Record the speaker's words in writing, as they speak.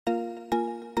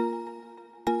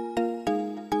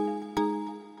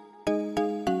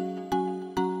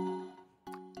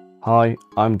Hi,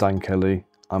 I'm Dan Kelly.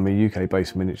 I'm a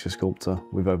UK-based miniature sculptor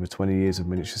with over 20 years of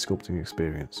miniature sculpting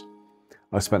experience.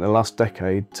 I've spent the last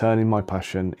decade turning my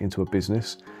passion into a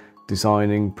business,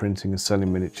 designing, printing and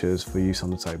selling miniatures for use on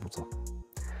the tabletop.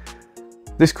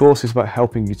 This course is about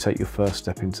helping you take your first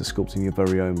step into sculpting your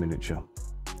very own miniature.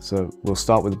 So we'll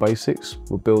start with the basics,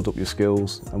 we'll build up your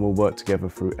skills and we'll work together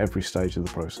through every stage of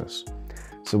the process.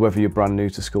 So whether you're brand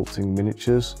new to sculpting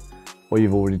miniatures or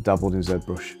you've already dabbled in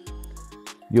ZBrush,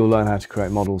 you'll learn how to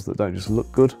create models that don't just look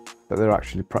good, but they're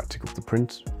actually practical to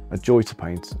print, a joy to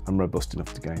paint and robust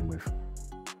enough to game with.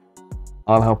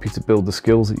 I'll help you to build the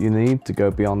skills that you need to go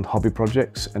beyond hobby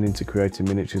projects and into creating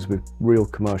miniatures with real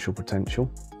commercial potential.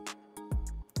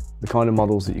 The kind of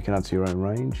models that you can add to your own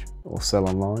range, or sell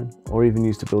online, or even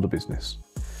use to build a business.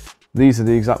 These are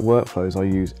the exact workflows I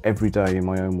use every day in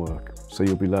my own work, so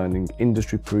you'll be learning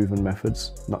industry-proven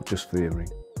methods, not just theory.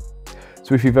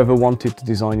 So if you've ever wanted to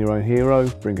design your own hero,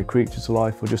 bring a creature to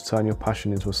life, or just turn your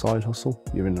passion into a side hustle,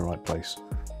 you're in the right place.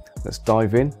 Let's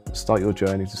dive in and start your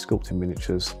journey to sculpting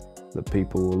miniatures that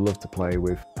people will love to play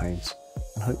with, paint,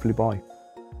 and hopefully buy.